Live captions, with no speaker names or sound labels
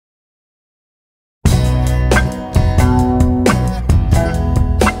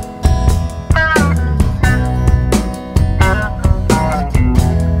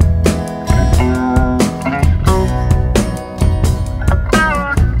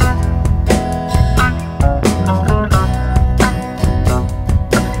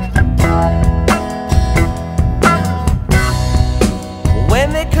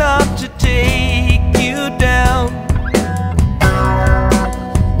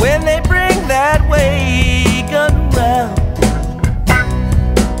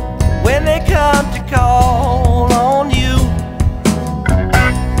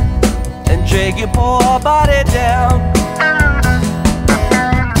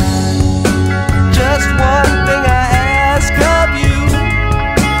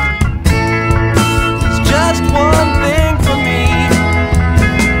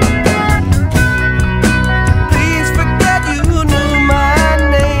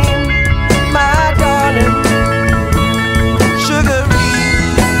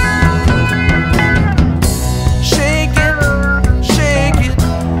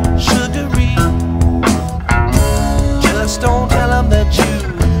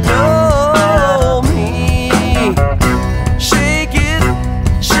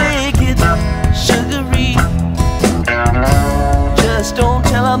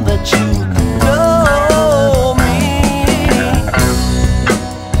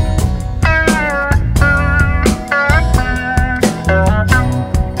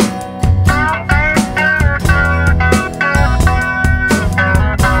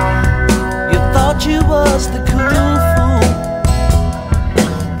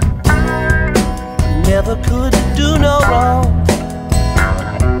never could do no wrong.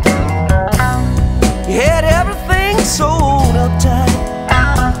 You had everything sold up tight.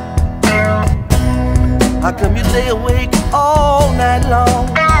 How come you lay awake all night long?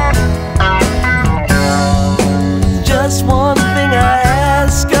 Just one thing I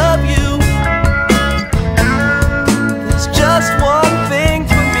ask of you. There's just one thing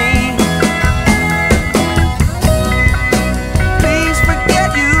for me. Please forget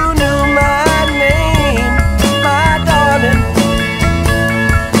you knew my name, my darling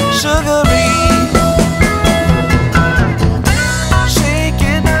Sugaree. Shake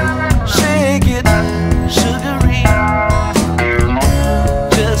it, Sugaree.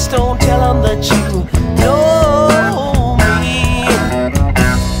 Just don't tell them that you know.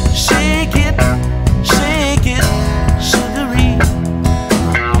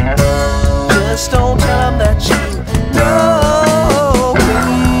 Don't tell them that you know me.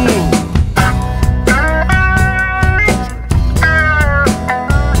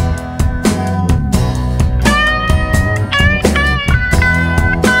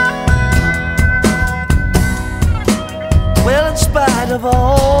 Well, in spite of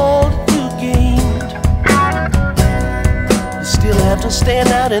all that you gained, you still have to stand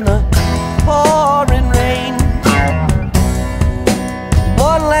out in the pouring rain.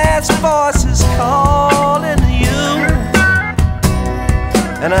 One last voice is calling to you,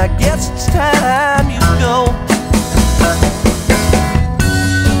 and I guess it's time you go.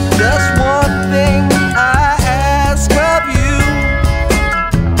 Just one thing I ask of you.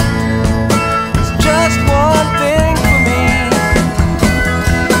 It's just one thing for me.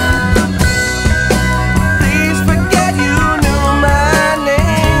 Please forget you knew my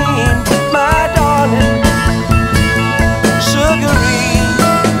name, my darling Sugaree.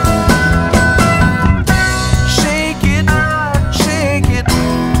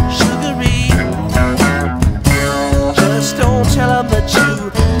 Tell them that you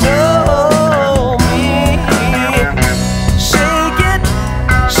know me. Shake it,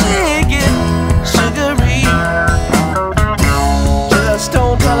 Sugaree. Just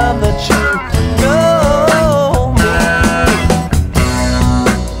don't tell them that you know me.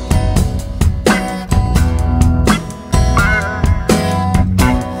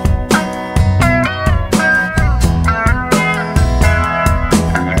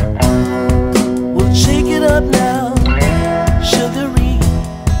 Well, shake it up now,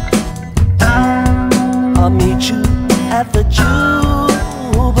 I'll meet you at the Jubilee.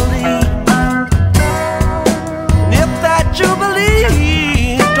 And if that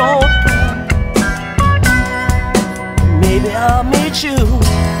Jubilee don't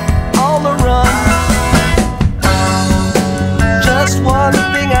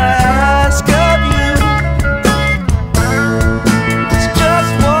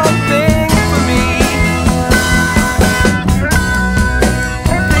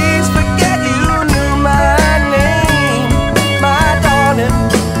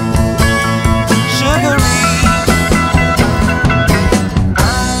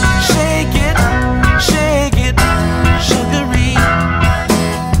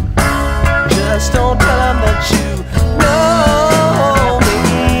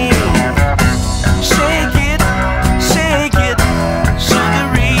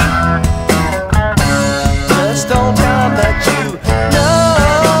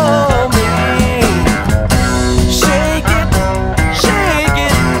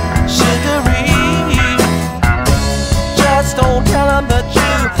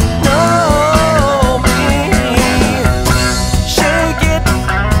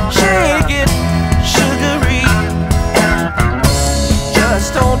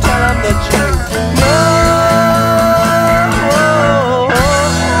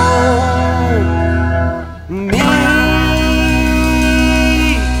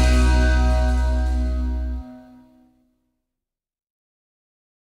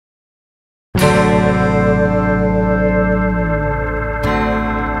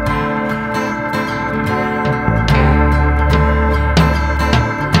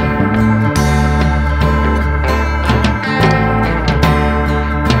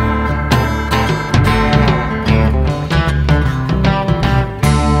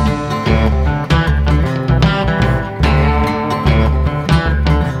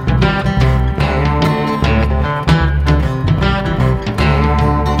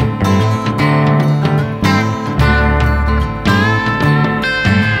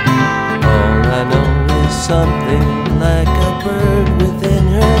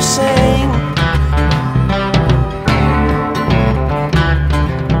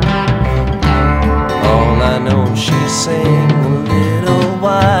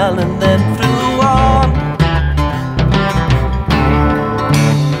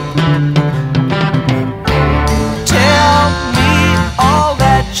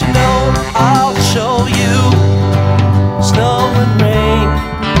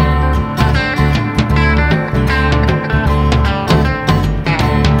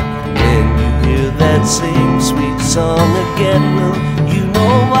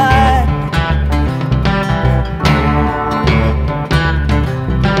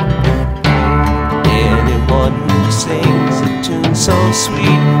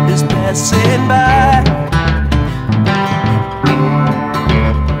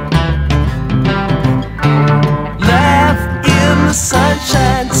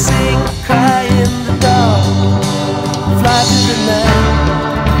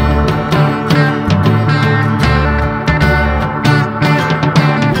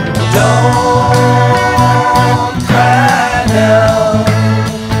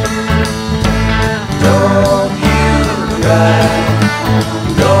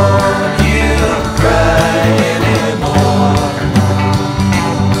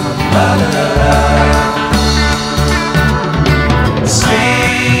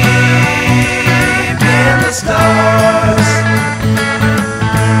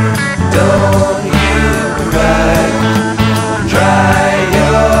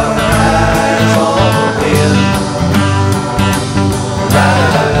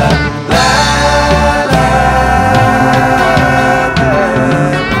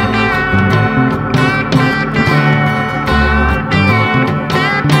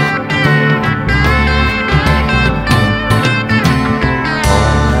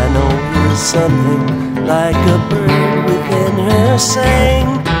something like a bird within her sang.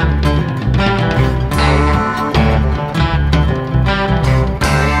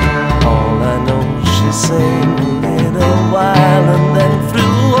 All I know, she sang a little while and then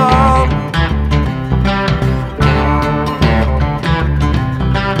flew on.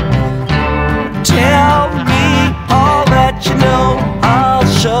 Tell me all that you know, I'll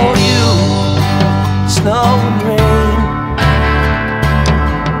show you snow and rain.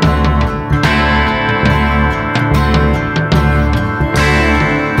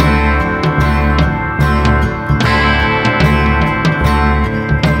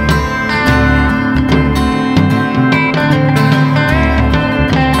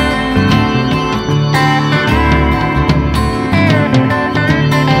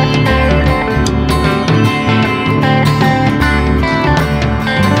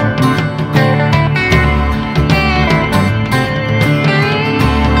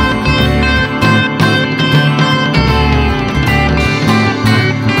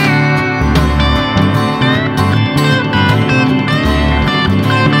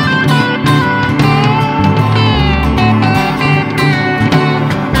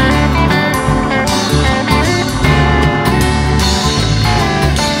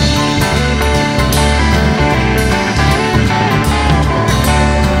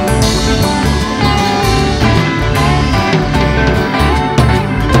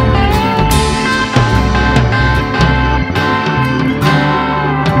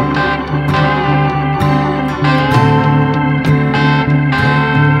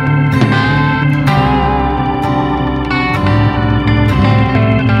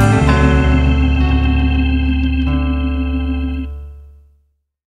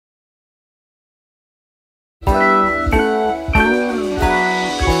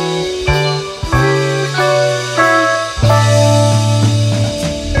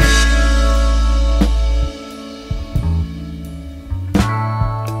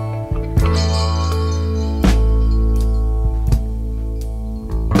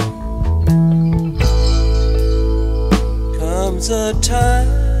 A time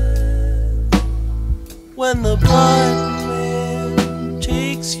when the blind man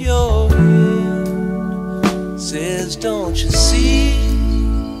takes your hand, says, don't you see?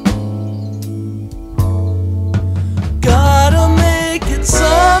 Gotta make it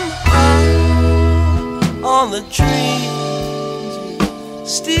somehow on the dreams you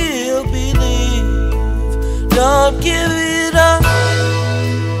still believe. Don't give it up.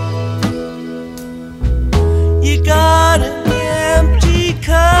 You got it.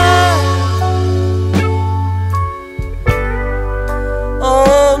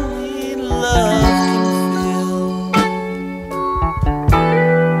 Only love can fill.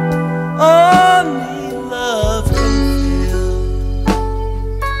 Only love can fill.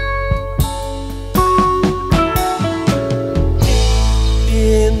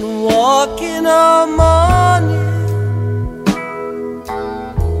 Been walking all morning,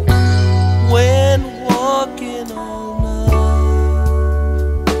 when walking all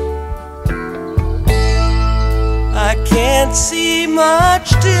can't see much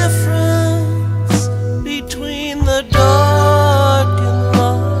difference between the dark and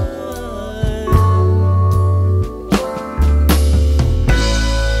light,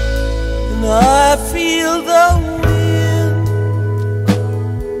 and I feel the wind,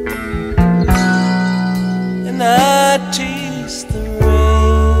 and I taste the rain.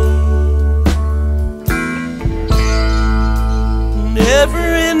 Never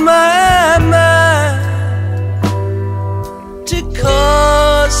in my mind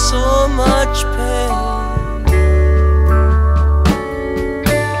cause so much pain.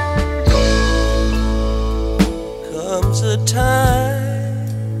 Comes a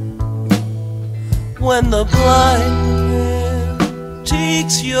time when the blind man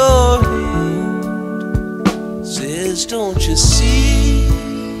takes your hand, says, don't you see?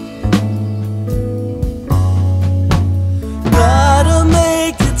 Gotta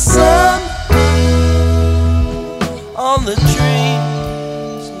make it somehow on the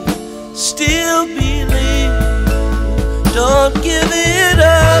dreams you still believe. Don't give it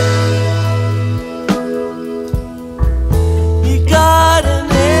up. You got an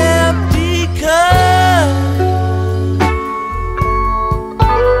empty cup.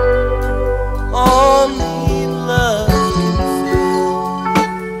 Only love can fill.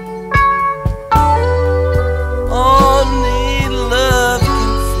 Only love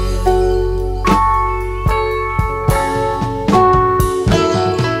can fill.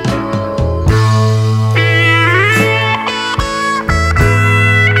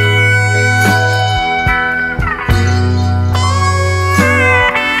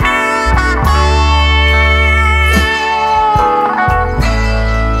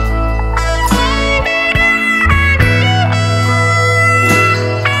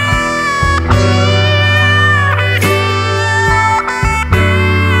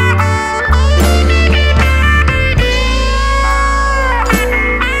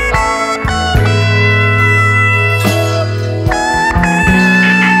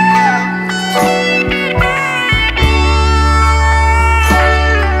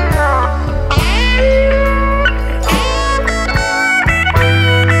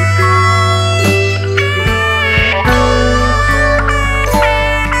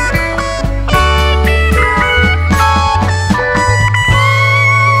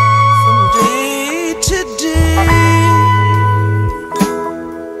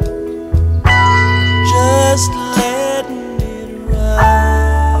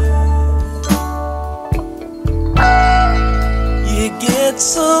 It's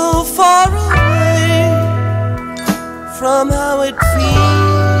so far away from how it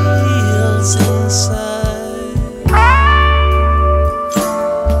feels inside.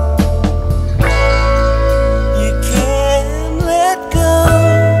 You can't let go,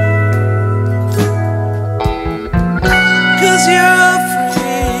 'cause you're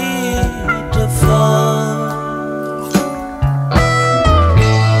afraid to fall.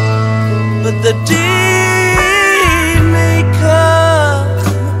 But the day may come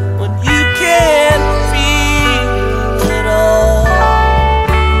when you can't feel it all.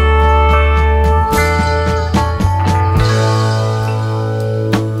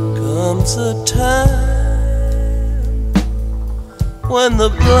 Comes a time when the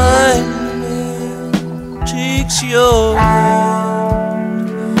blind man takes your hand,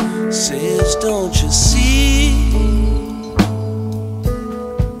 says, don't you see?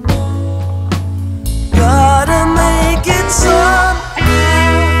 Gotta make it somehow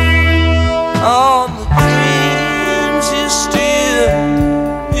on the dreams you still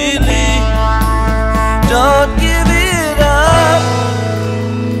believe. Don't give it up.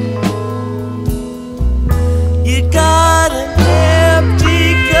 You got an empty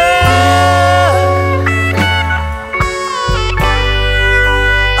cup.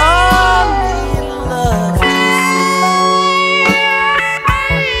 Only love can fill.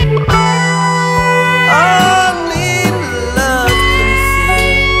 Only love can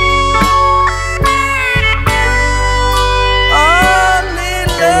fill. Only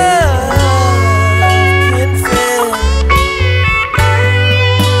love can fill.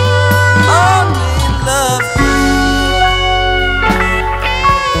 Only love can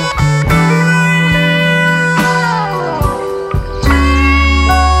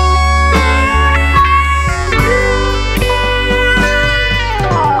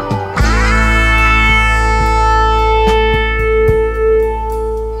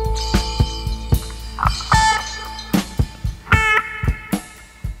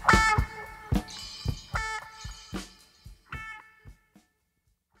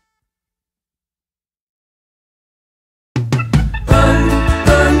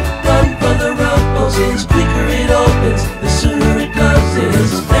run for the road closes. Quicker it opens, the sooner it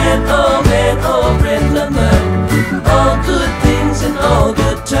closes. Man, oh, friend of mine. All good things and all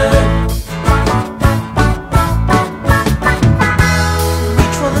good time.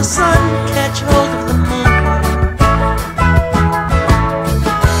 Reach for the sun, catch hold of the moon.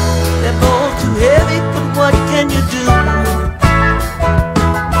 They're both too heavy, but what can you do?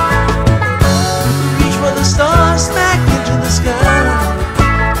 Reach for the stars, smack into the sky.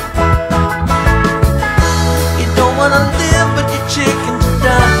 You don't wanna live, but you're chicken to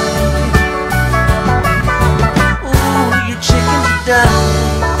die. Ooh, you're chicken to die.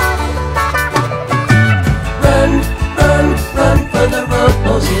 Run for the road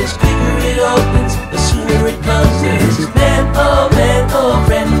closes. Quicker it opens, the sooner it closes. Man, oh,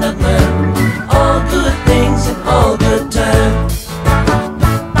 friend of mine. All good things and all good time.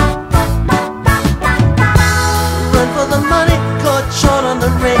 Run for the money, caught short on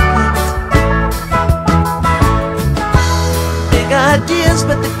the rent. Big ideas,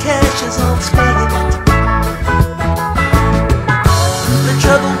 but the cash is all spent. The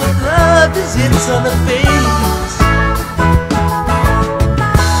trouble with love is it's on the face.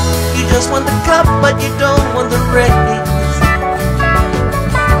 You just want the cup, but you don't want the race.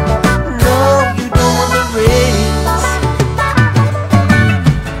 No, you don't want the race.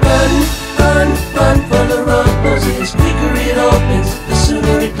 Run for the road closes. Quicker it opens, the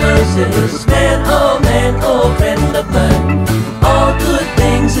sooner it closes. Man, oh, friend of mine. All good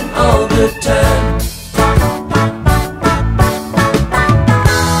things and all good time.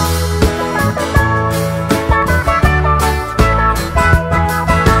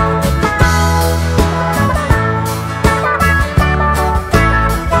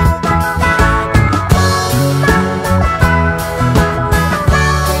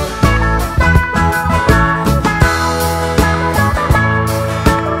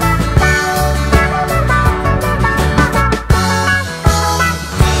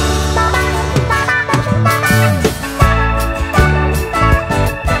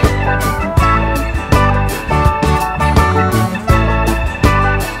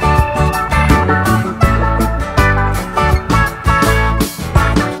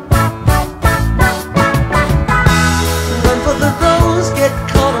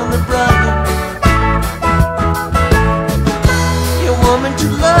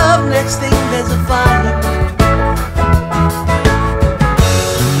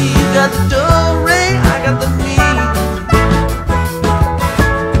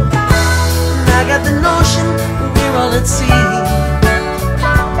 at sea.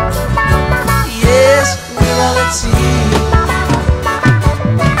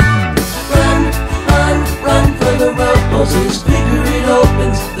 roses. Quicker it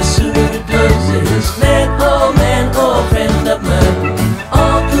opens, the sooner it closes. Man, oh, friend of mine.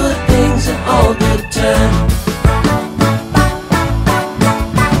 All good things and all good time.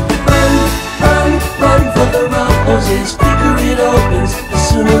 Run for the roses. Quicker it opens, the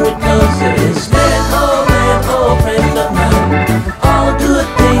sooner it closes. Man, oh, friend of mine. All good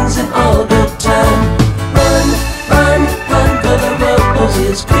things and all good time. Run for the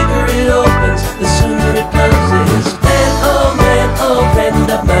roses. Quicker it opens, the sooner it closes. Man, oh,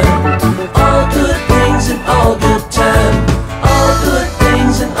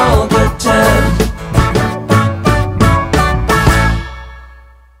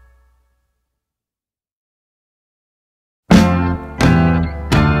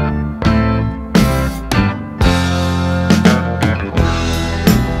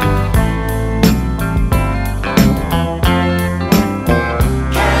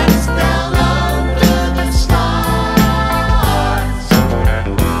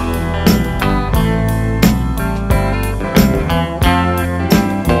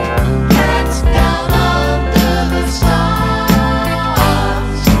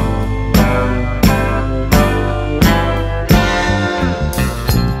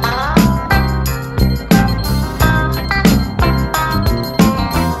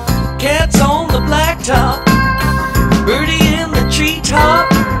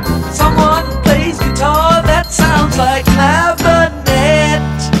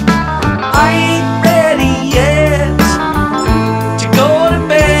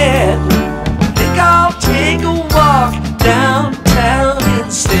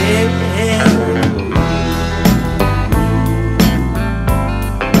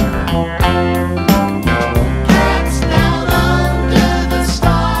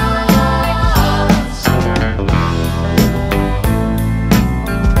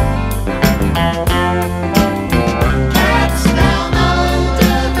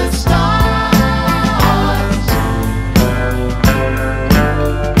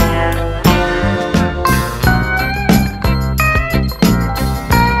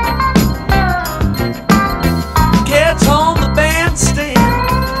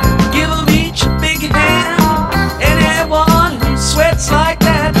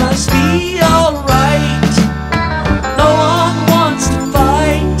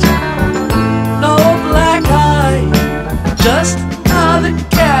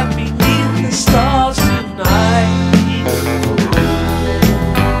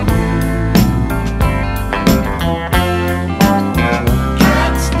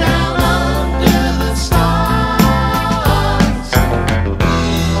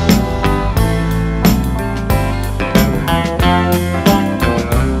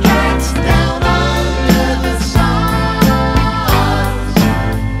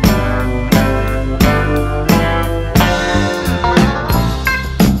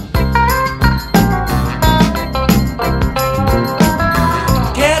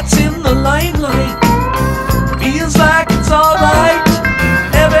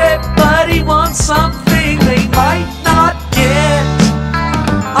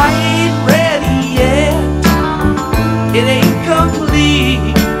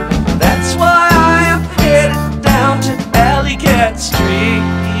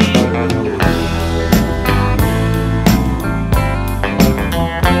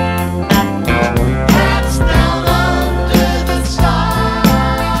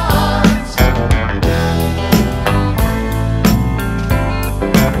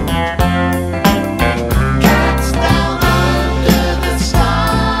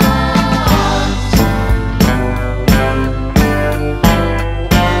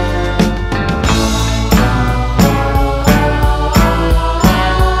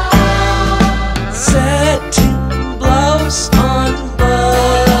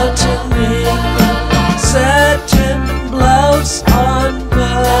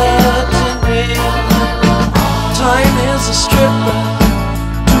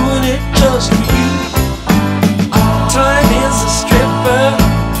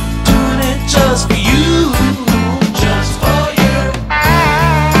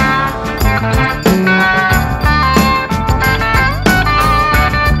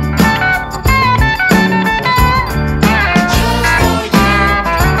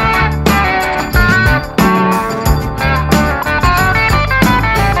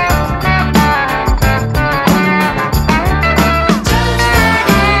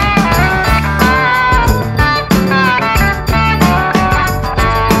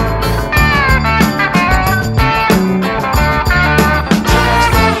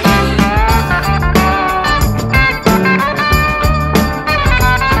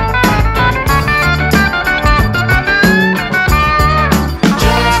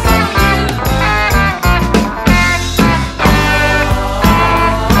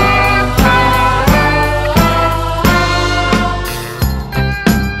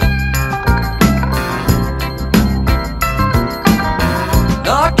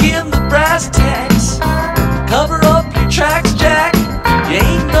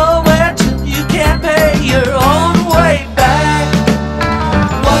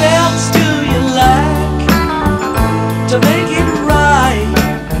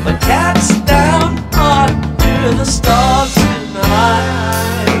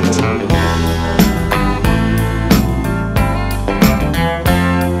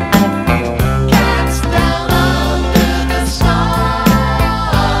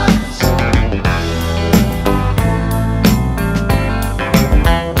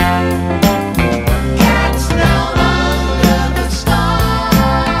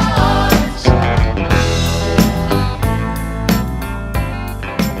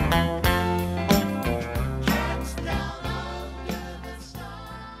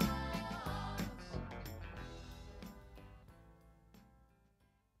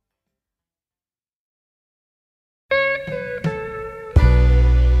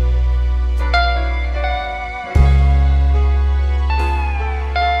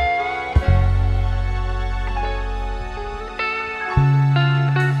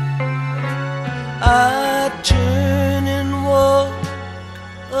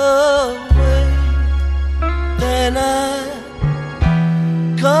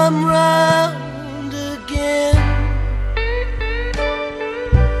 come round again.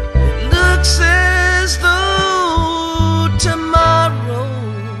 It looks as though tomorrow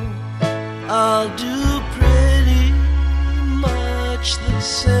I'll do pretty much the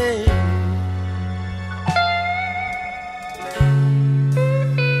same.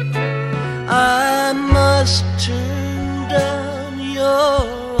 I must turn down your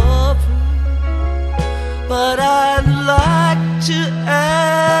offer, but I'd like to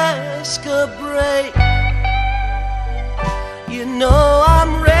ask a break. You know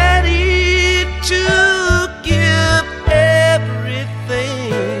I'm ready to give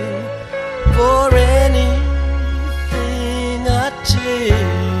everything for anything I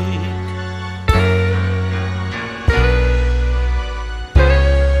take.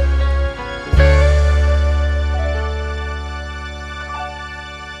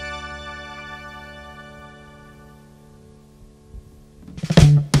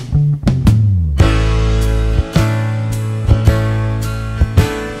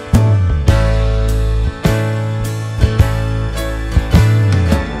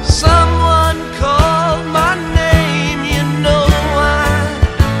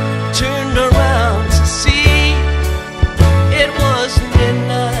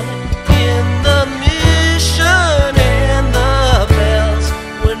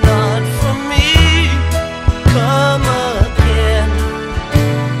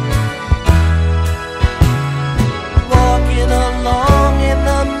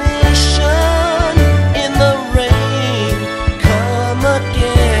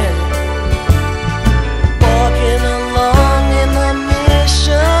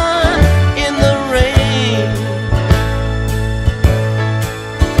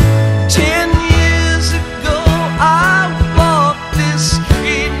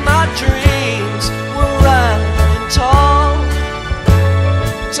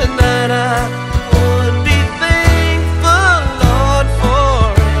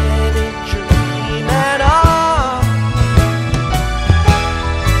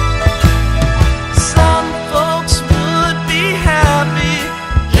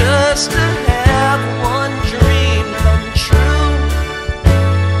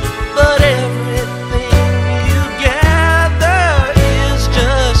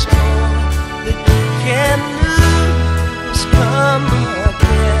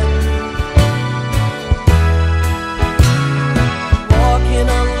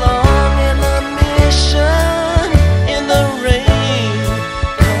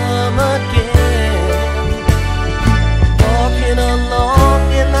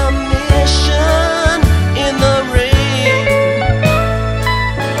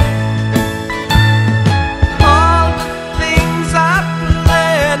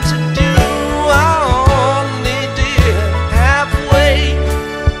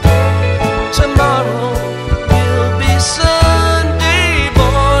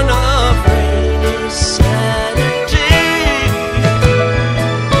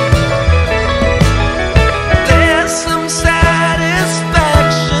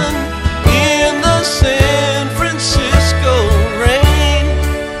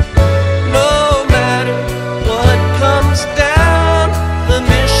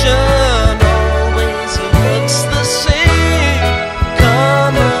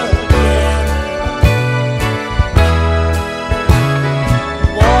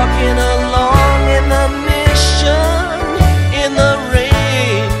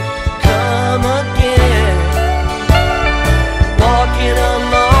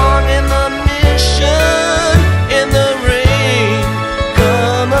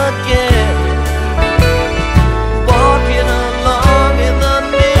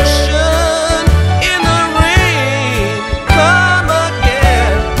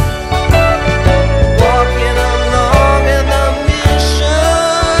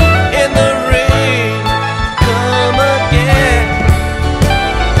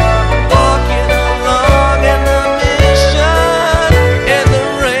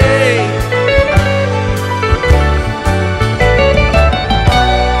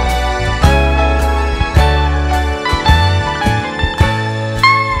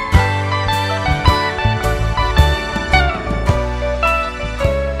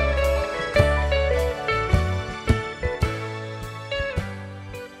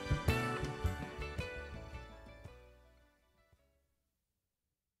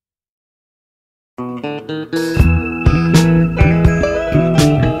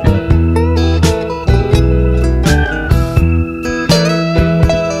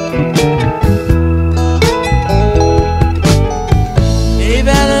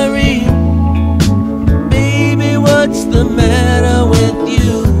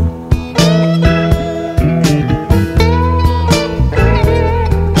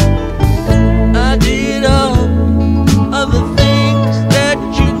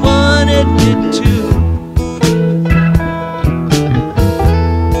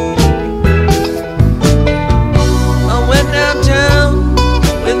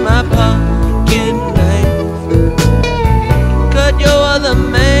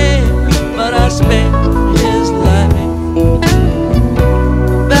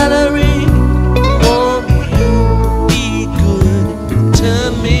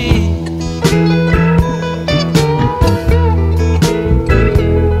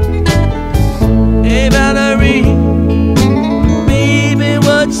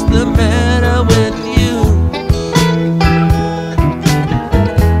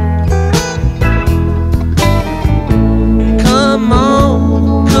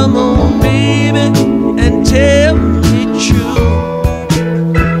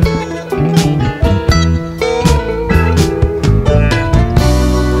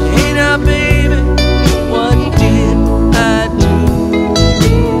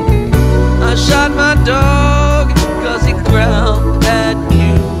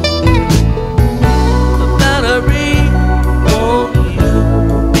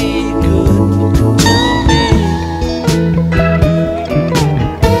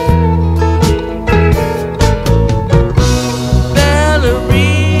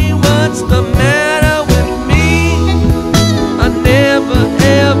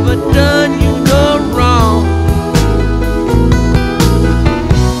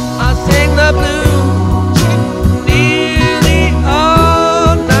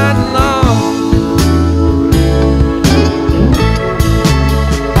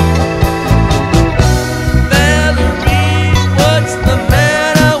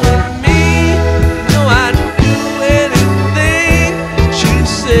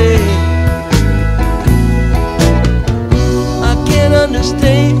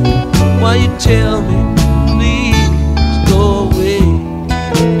 tell me, please go away.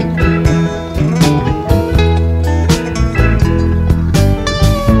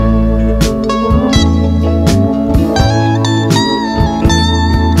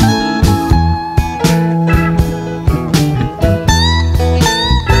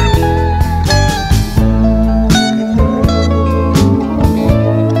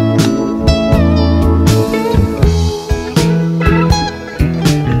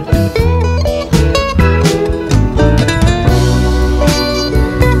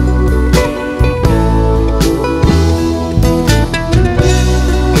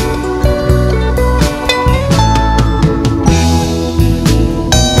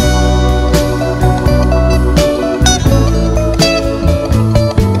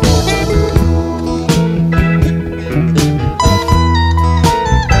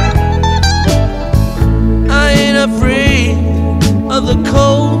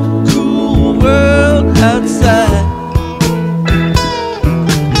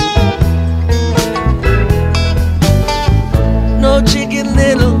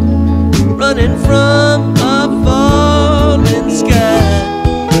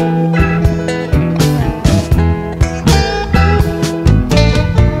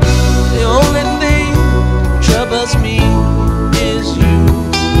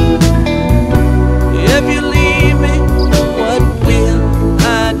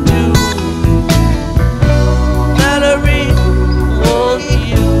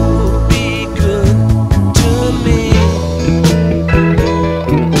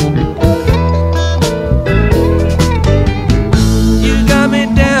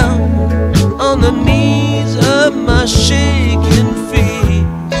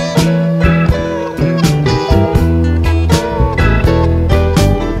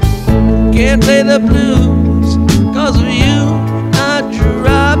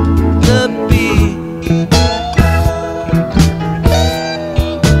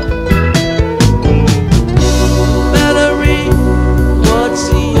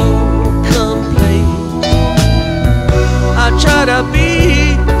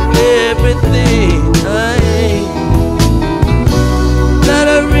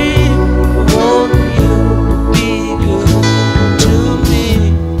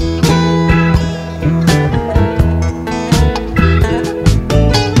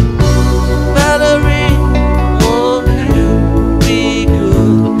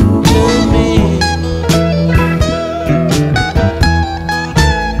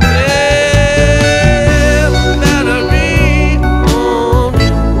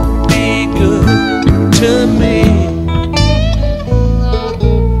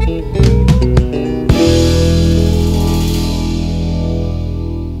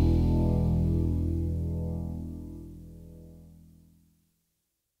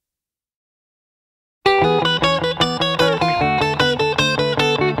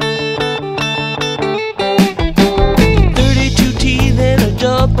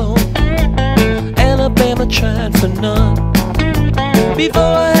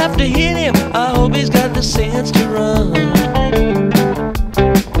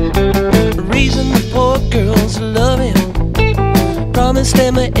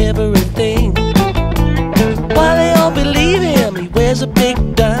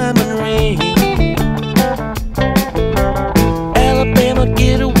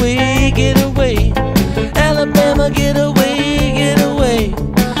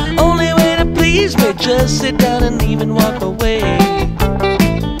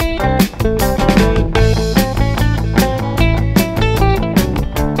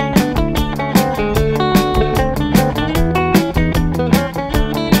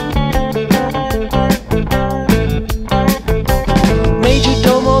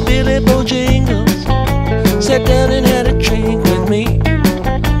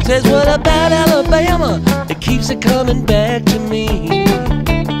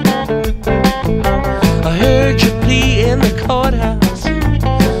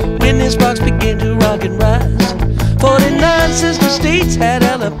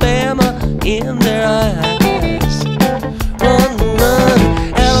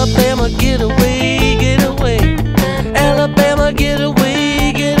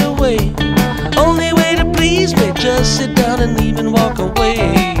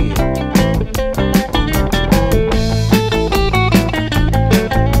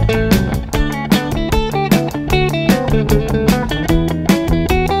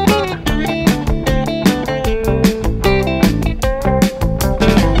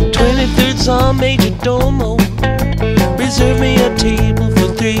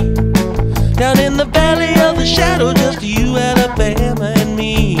 Down in the valley of the shadow, just you, Alabama, and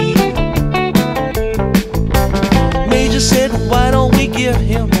me. hear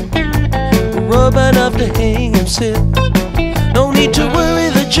him rubbing up to hang himself. No need to worry,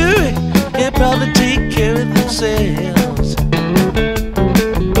 the jury, they'll probably take care of themselves.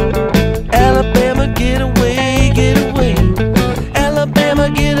 Alabama, get away, get away. Alabama,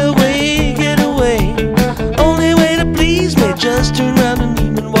 get away, get away. Only way to please me, just turn around and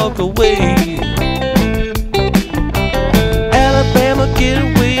even walk away. Alabama, get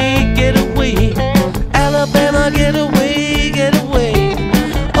away, get away. Alabama, get away, get away.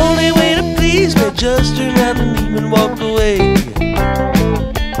 Only way to please me, just turn around and even walk away.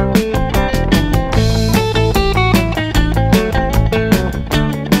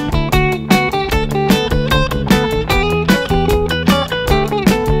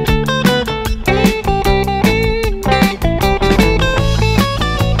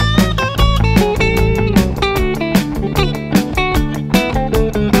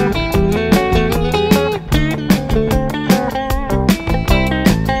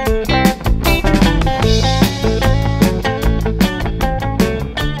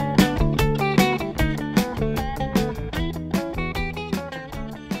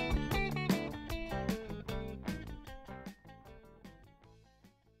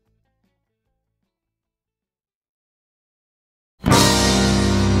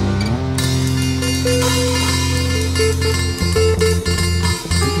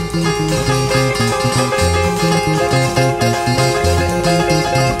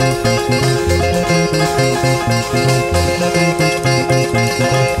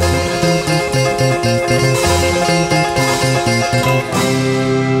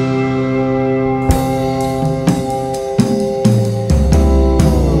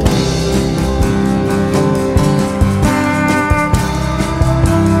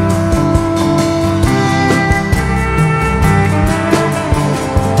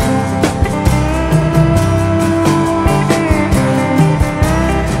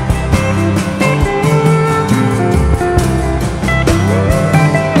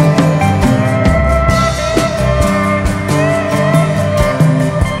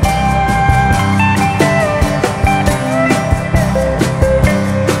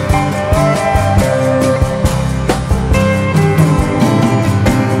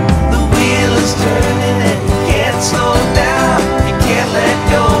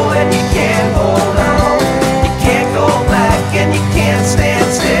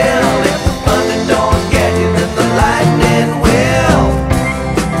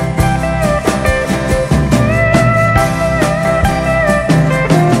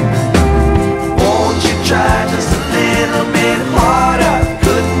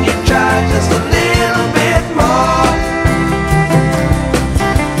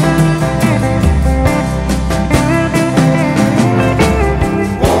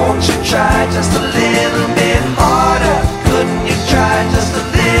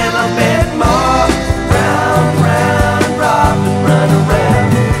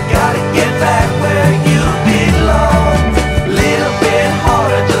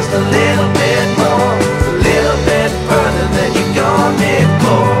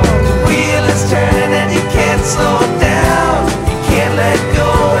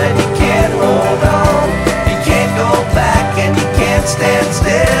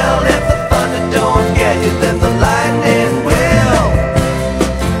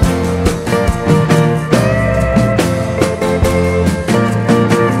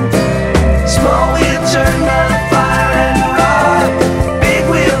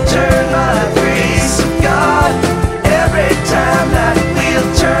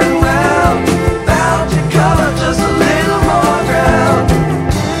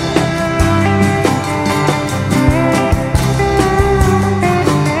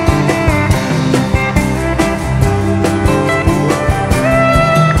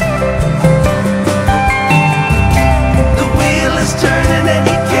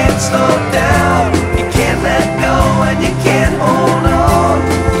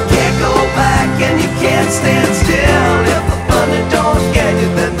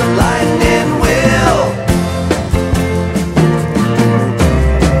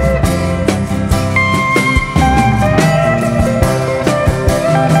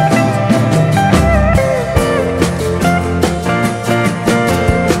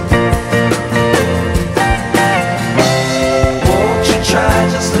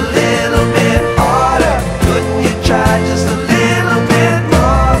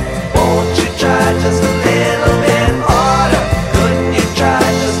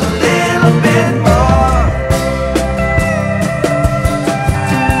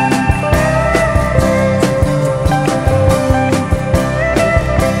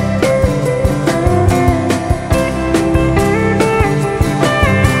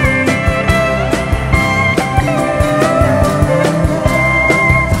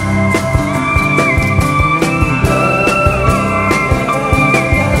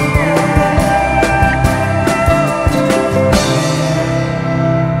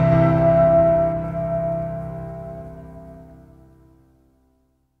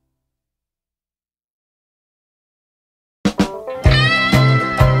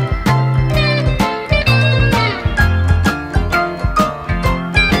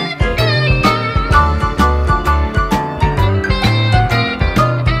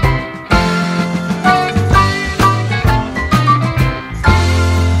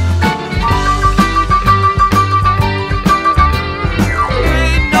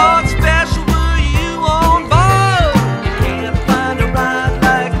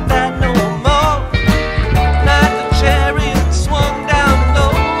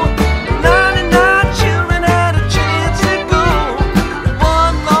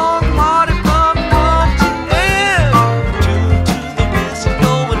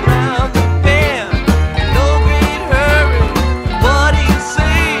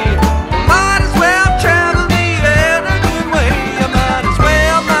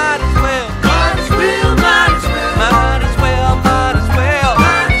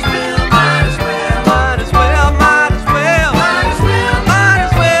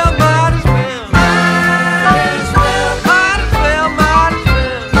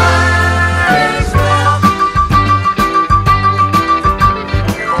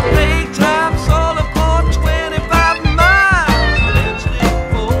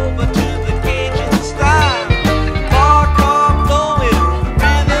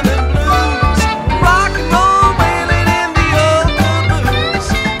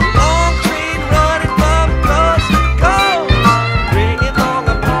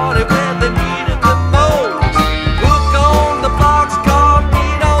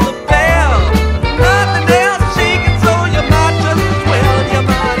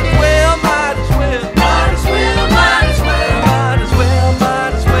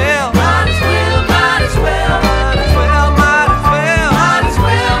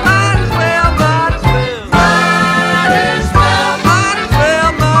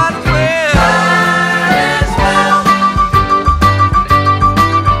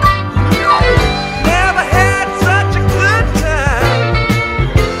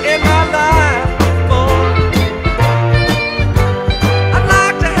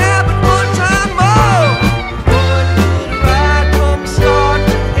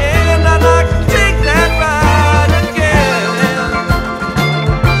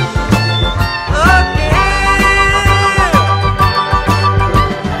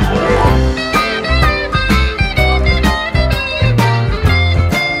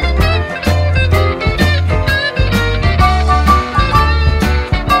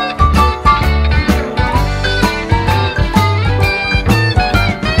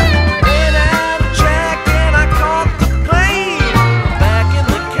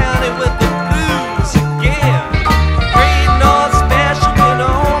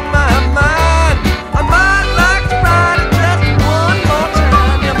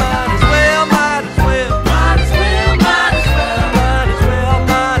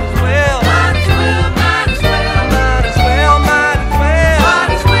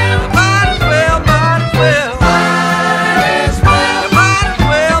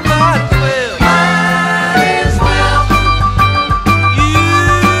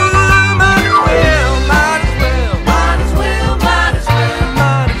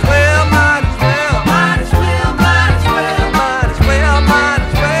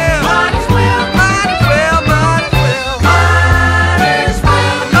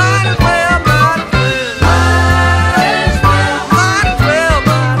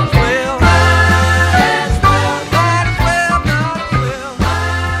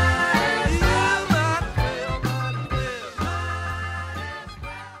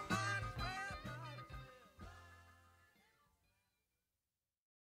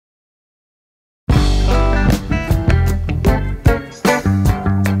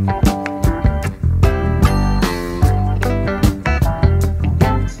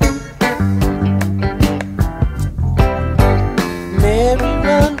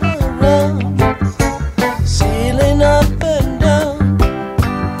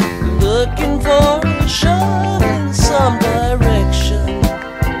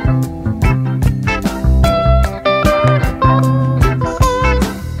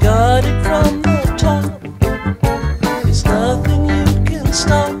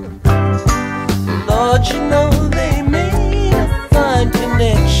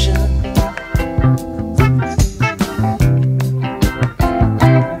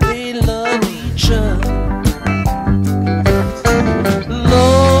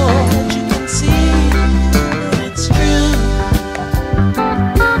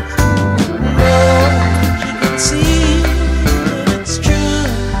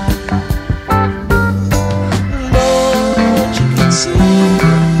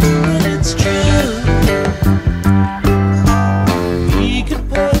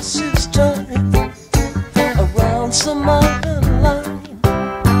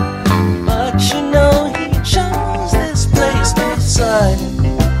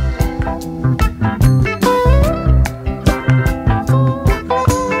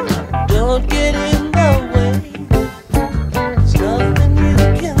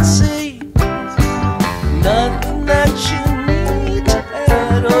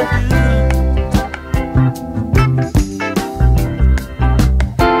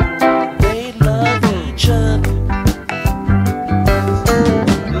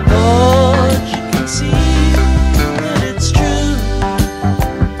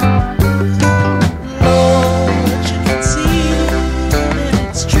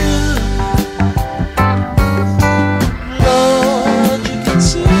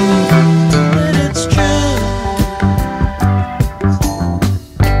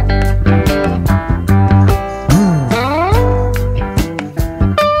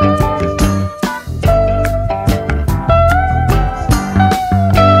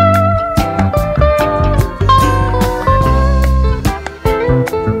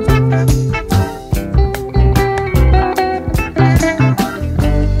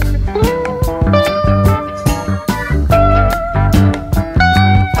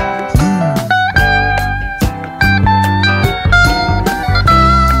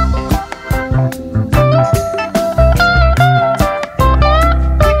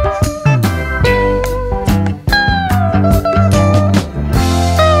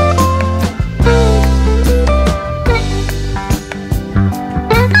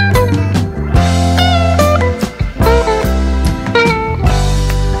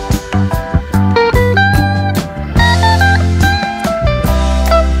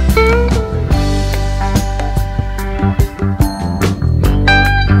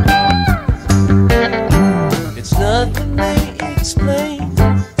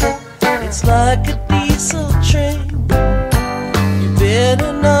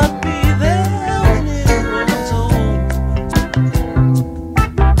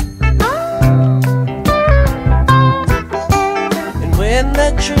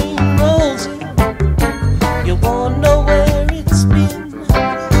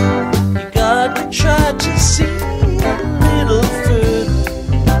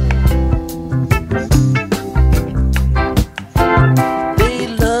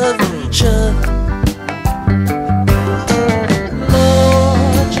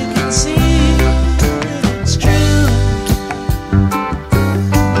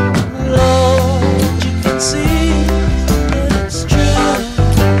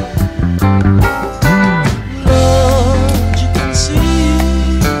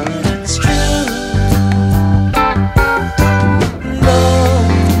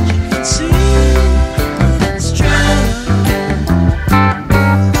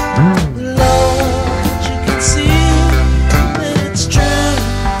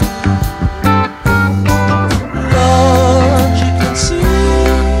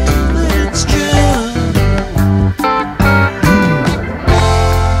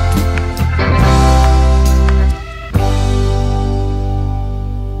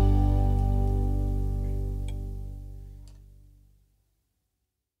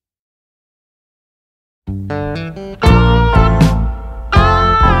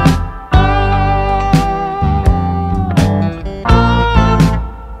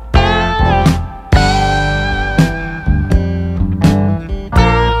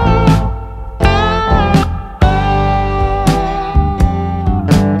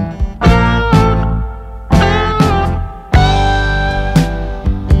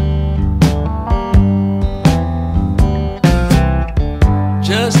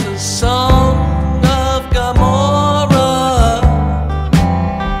 Song of Gomorrah.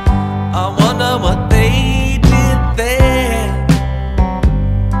 I wonder what they did there.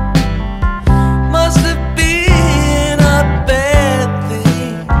 Must have been a bad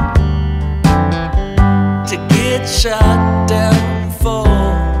thing to get shot down for.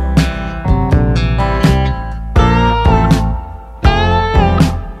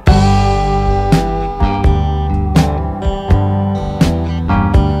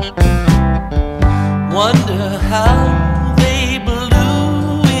 Wonder how they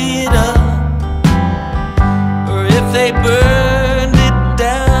blew it up, or if they burned it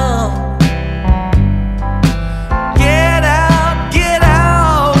down. Get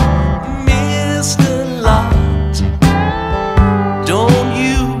out, Mr. Lot. Don't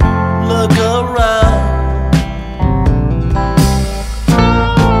you look around.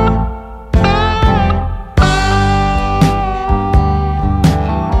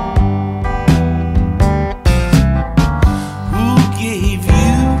 Gave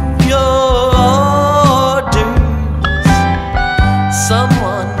you your orders?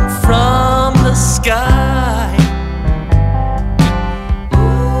 Someone from the sky.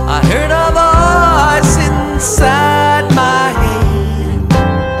 I heard a voice inside my head,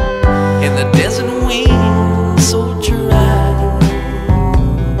 and the desert wind so dry.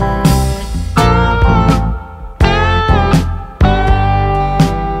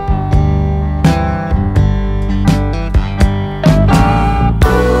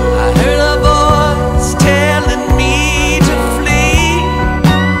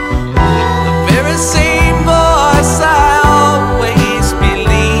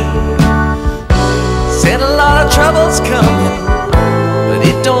 Said a lot of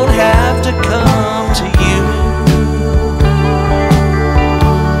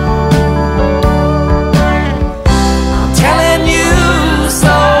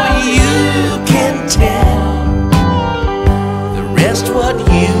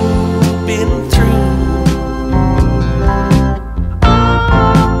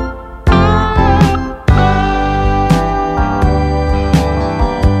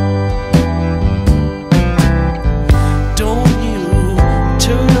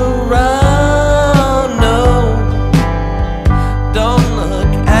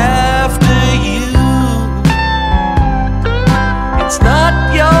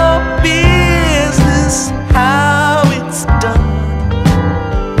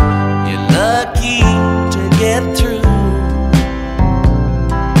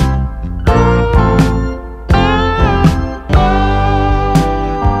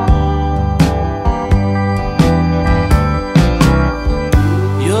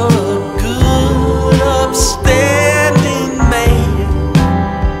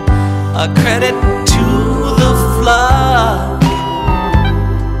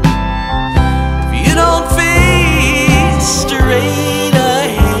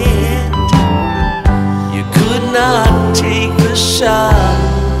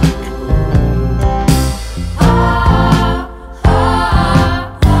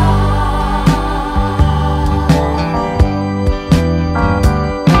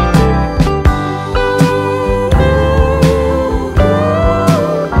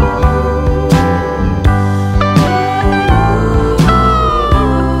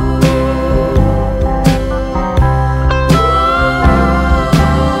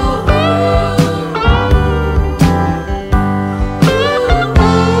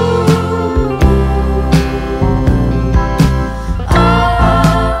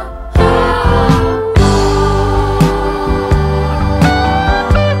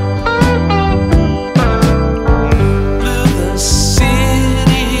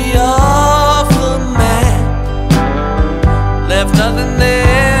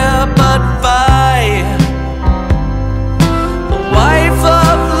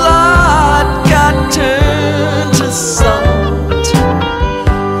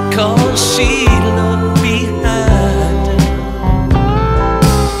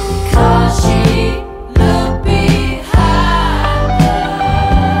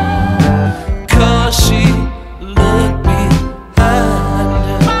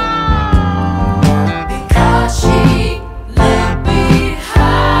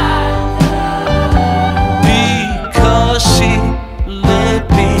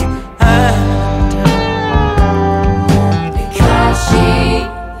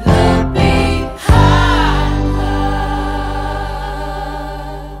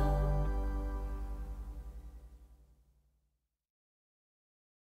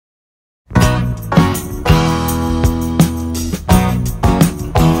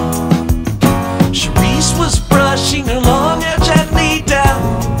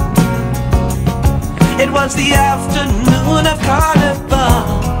It was the afternoon of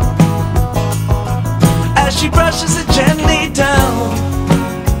Carnival. As she brushes it gently down,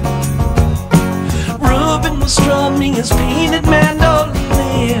 Rubin was strumming his painted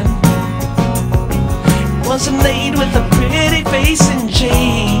mandolin. It was inlaid with a pretty face in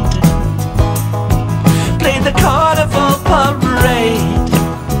jade. Played the carnival parade.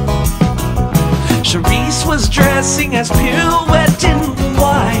 Cherise was dressing as pirouette in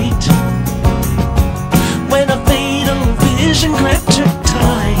white, when a fatal vision gripped her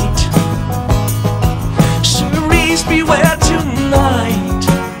tight. Cherise, beware tonight.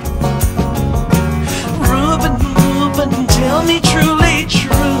 Rubin, Rubin, tell me truly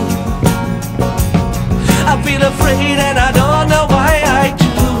true. I feel afraid and I don't know why I do.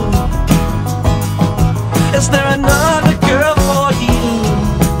 Is there another girl for you?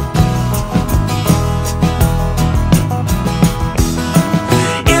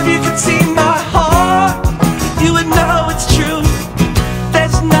 If you could see my heart, you would know it's true.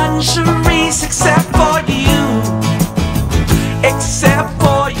 There's none, Cherise, except for you. Except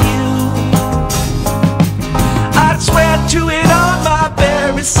for you. I'd swear to it on my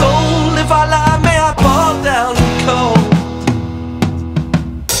very soul. If I lie, may I fall down cold.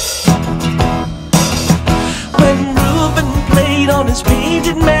 When Rubin played on his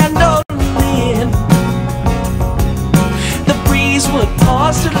painted mandolin, the breeze would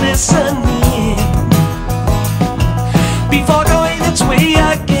pause to listen in before going its way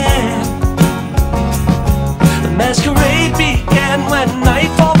again. The masquerade began when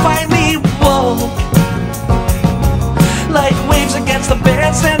nightfall finally woke. Like waves against the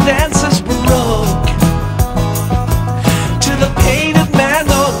bandstand, dancers broke to the painted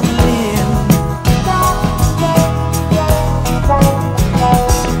mandolin.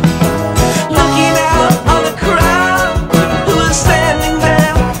 Looking out on the crowd who was standing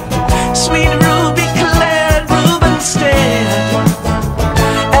there, sweet Ruby Claire at Rubin stared.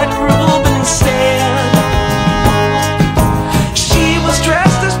 At Rubin stared. She was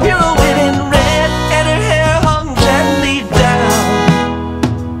dressed as pirouette in red, and her hair hung gently down.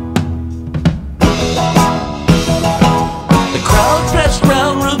 The crowd pressed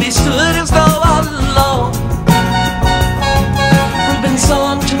round, Ruby stood as though all alone. Rubin's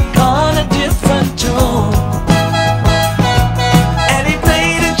song took on a different tone, and he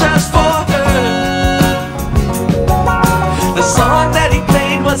played it just for her. The song that he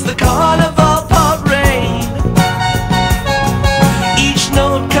played was the carnival parade. Each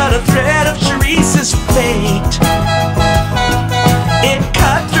note cut a thread of Cherise's fate. It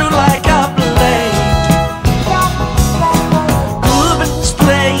cut through like a blade. Rubin was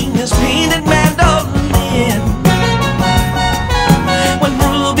playing his painted mandolin when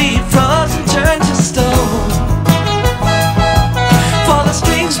Ruby froze and turned to stone. For the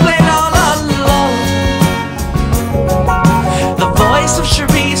strings played all alone. The voice of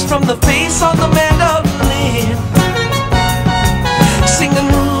Cherise from the face on the mandolin, singing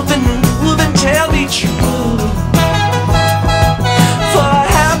Rubin, Rubin, tell me true. For I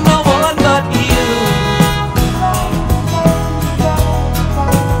have no one but you.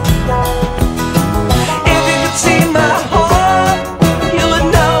 If you could see my heart, you would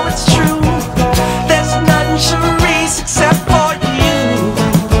know it's true. There's none, Cherise, except for you.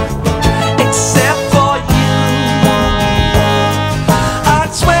 Except for you.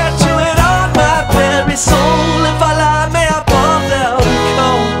 I'd swear to it on my very soul. If I lie, may I fall down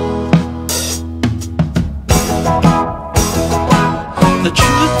cold. The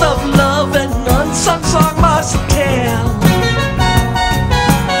truth of love an unsung song must tell.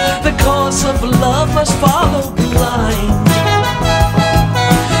 The course of love must follow blind,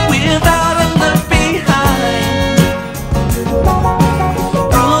 without a look behind.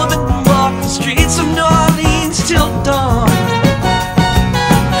 Rubin walked the streets of New Orleans till dawn.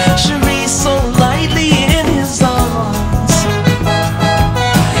 Cherise so lightly in his arms,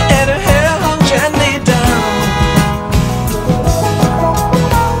 and her hair hung gently down.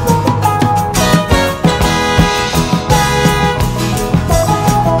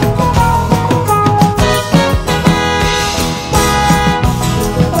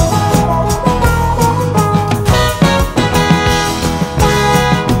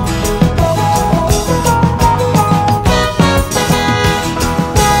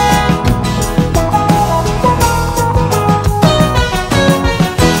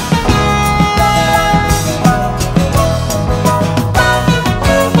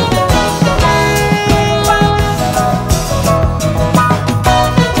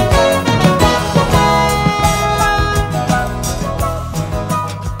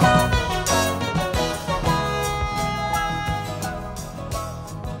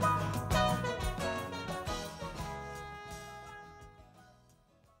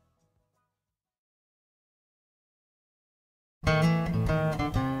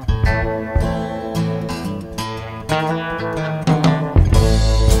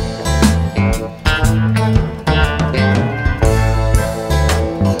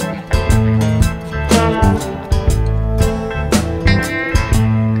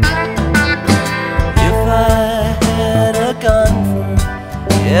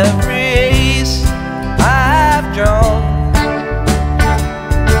 every ace I've drawn.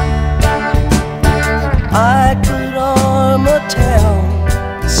 I could arm a town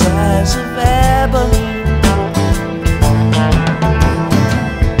the size of Abilene.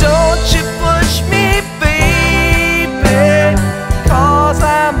 Don't you push me, baby, 'cause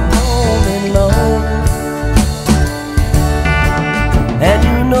I'm all alone. And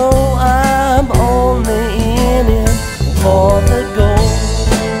you know I'm only in it for the gold.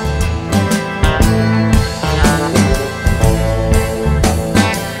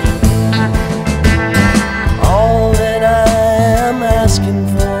 All that I am asking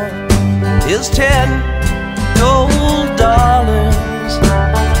for is 10 gold dollars,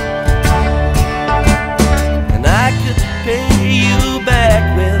 and I could pay you back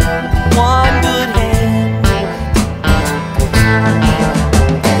with one good hand.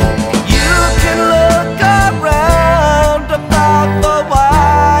 You can look around about the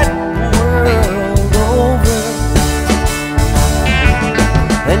wide world over,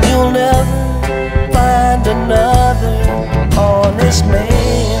 and you'll never find another honest man.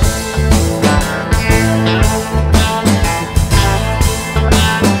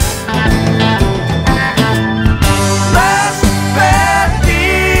 Last bad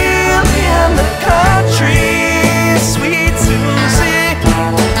deal in the country, sweet Susie.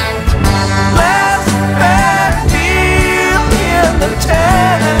 Last bad deal in the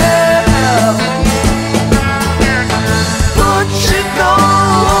town. Put your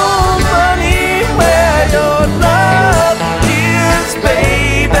gold money where your love is,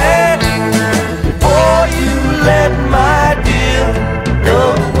 baby, before you let my dear go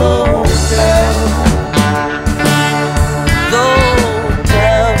down. Go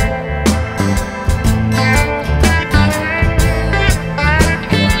down.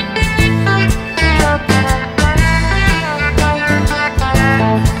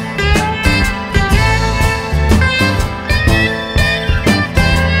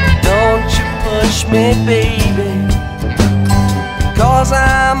 Don't you push me, baby, 'cause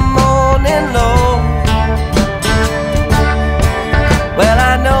I'm moaning low. Well,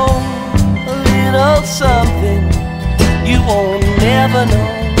 I know a little something you won't never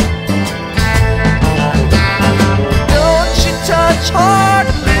know. Don't you touch hard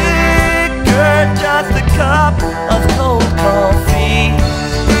liquor, just a cup of cold coffee.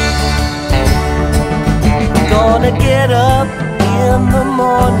 Gonna get up in the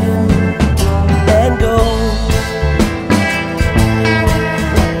morning and go.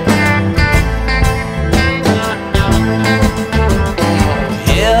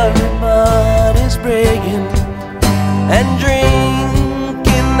 Everybody's breaking and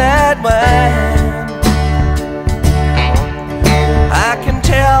drinking that wine. I can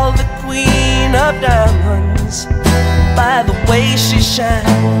tell the queen of diamonds by the way she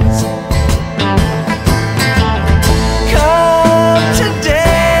shines. Come to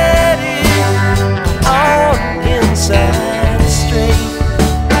daddy on Inside Straight.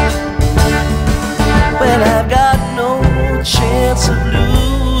 Well, I've got no chance of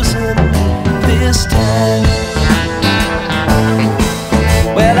losing this time.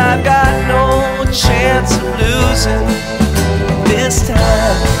 Well, I've got no chance of losing this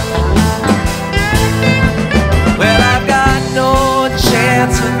time. Well, I've got no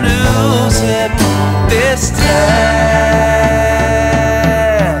chance of losing this time.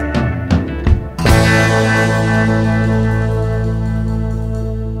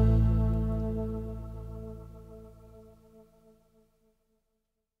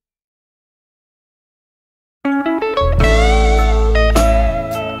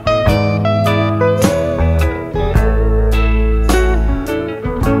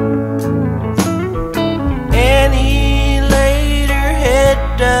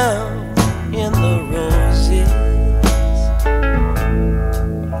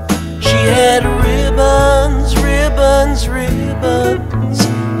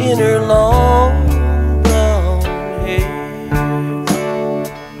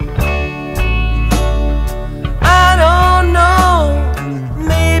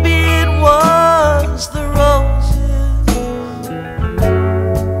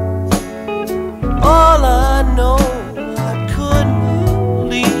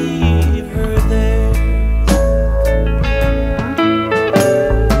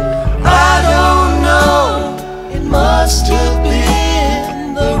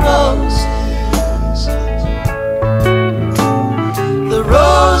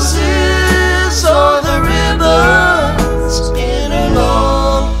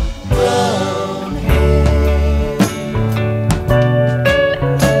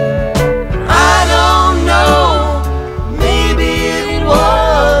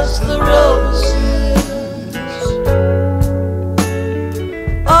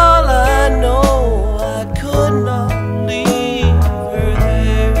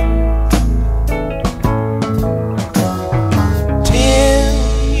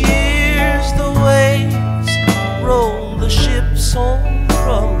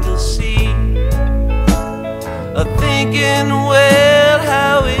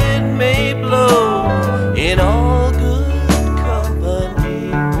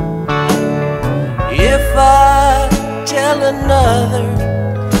 tell another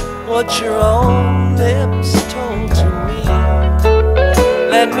what your own lips told to me.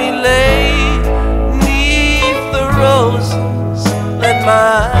 Let me lay neath the roses, let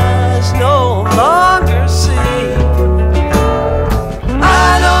my eyes no longer see.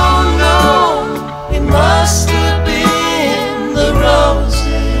 I don't know, it must have been the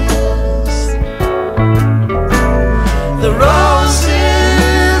roses. The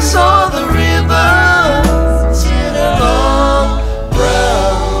roses or the ribbons in a long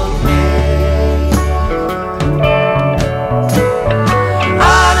brown hair.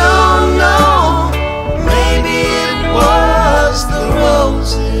 I don't know, maybe it was the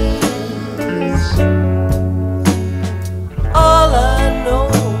roses. All I know,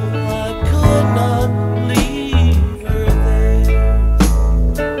 I could not leave her there.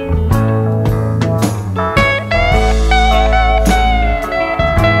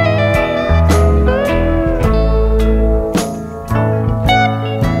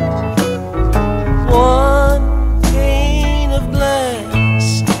 One pane of glass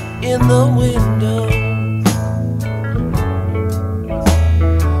in the window.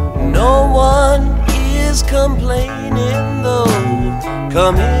 No one is complaining though.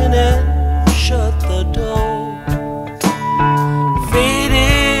 Come in and shut the door.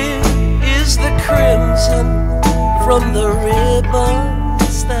 Faded is the crimson from the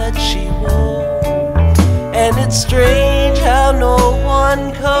ribbons that she wore. And it's strange how no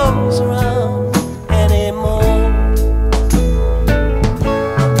one comes